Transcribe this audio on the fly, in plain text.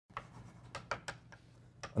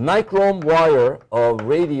A nichrome wire of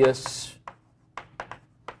radius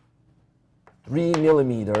 3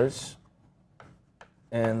 millimeters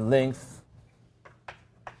and length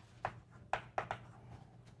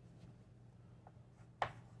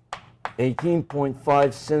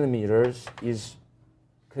 18.5 centimeters is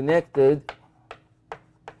connected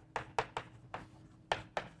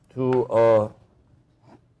to a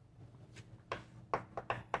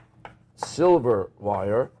silver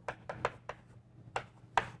wire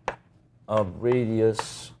of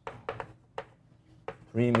radius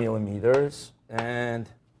 3 millimeters and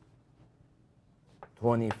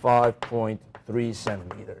 25.3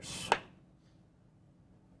 centimeters.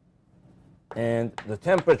 And the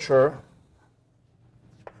temperature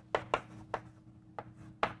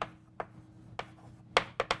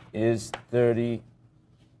is 38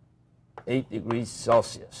 degrees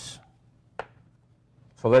Celsius.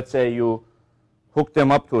 So let's say you hook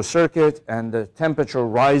them up to a circuit and the temperature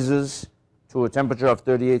rises to a temperature of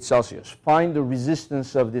 38 Celsius. Find the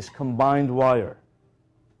resistance of this combined wire.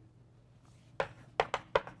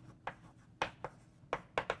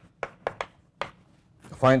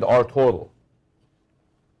 Find R total.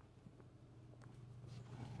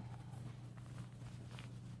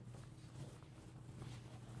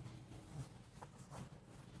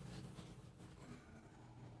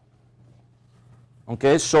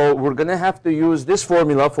 Okay, so we're going to have to use this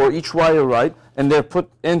formula for each wire, right? And they're put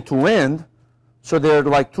end to end, so they're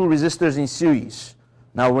like two resistors in series.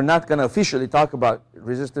 Now, we're not going to officially talk about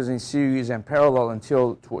resistors in series and parallel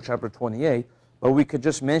until chapter 28, but we could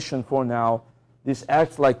just mention for now, this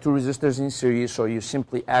acts like two resistors in series, so you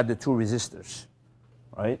simply add the two resistors,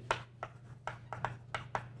 right?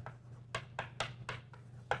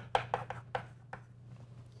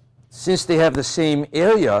 Since they have the same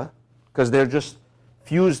area, because they're just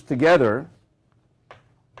fused together,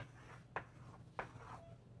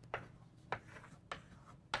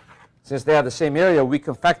 since they have the same area, we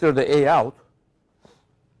can factor the A out.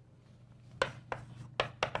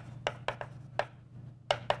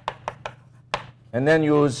 And then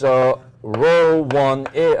use rho 1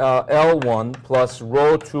 L1 plus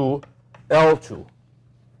rho 2 L2.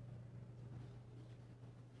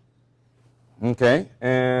 Okay,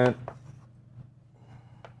 and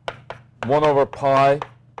 1 over pi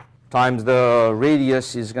times the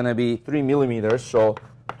radius is going to be 3 millimeters. So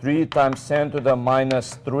 3 times 10 to the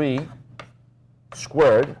minus 3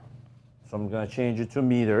 squared. So I'm going to change it to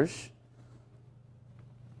meters.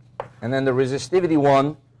 And then the resistivity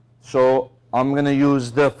one. So I'm going to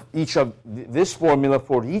use each of this formula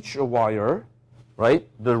for each wire, right?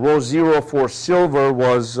 The rho 0 for silver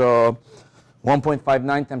was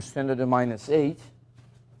 1.59 times 10 to the minus 8.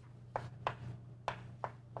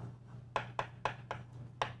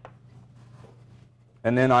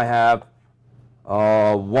 And then I have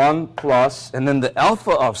 1 plus, and then the alpha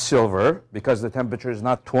of silver, because the temperature is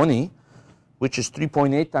not 20, which is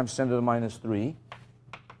 3.8 times 10 to the minus 3.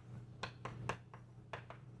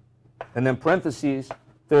 And then parentheses,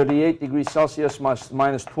 38 degrees Celsius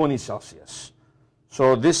minus 20 Celsius.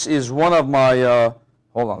 So this is one of my,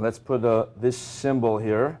 hold on, let's put this symbol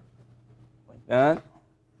here, like that.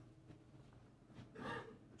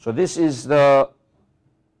 So this is the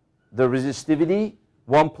resistivity.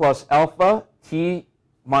 1 plus alpha T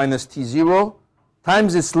minus T0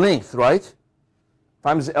 times its length, right?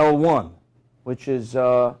 Times L1, which is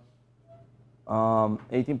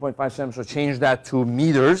 18.5 centimeters. So change that to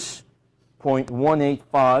meters,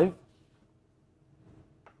 0.185.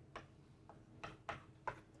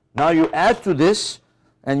 Now you add to this,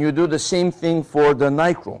 and you do the same thing for the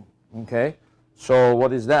nichrome. Okay? So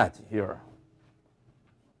what is that here?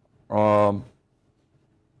 So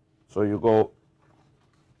you go.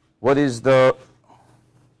 What is the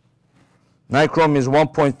nichrome is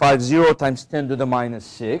 1.50 times 10 to the minus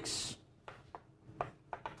 6.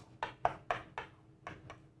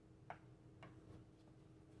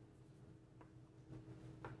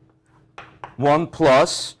 One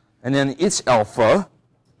plus, and then its alpha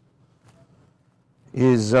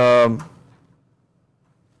is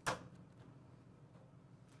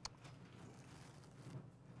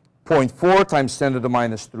 0.4 times 10 to the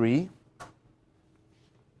minus 3.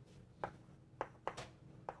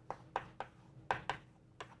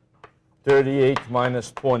 (38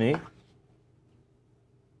 minus 20)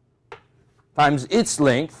 times its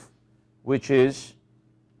length, which is,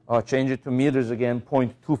 change it to meters again,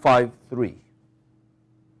 0.253.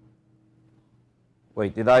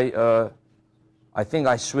 Wait, did I think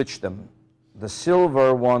I switched them. The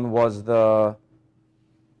silver one was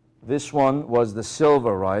this one was the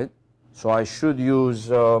silver, right? So I should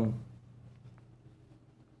use,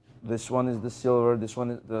 this one is the silver, this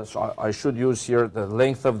one is the, so I should use here the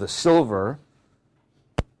length of the silver,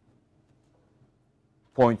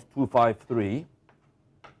 0.253,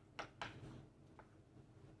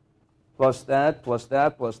 plus that, plus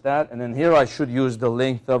that, plus that, and then here I should use the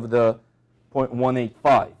length of the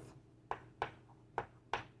 0.185.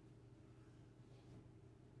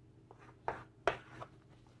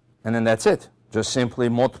 And then that's it. Just simply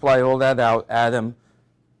multiply all that out, add them,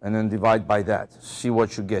 and then divide by that. See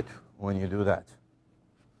what you get when you do that.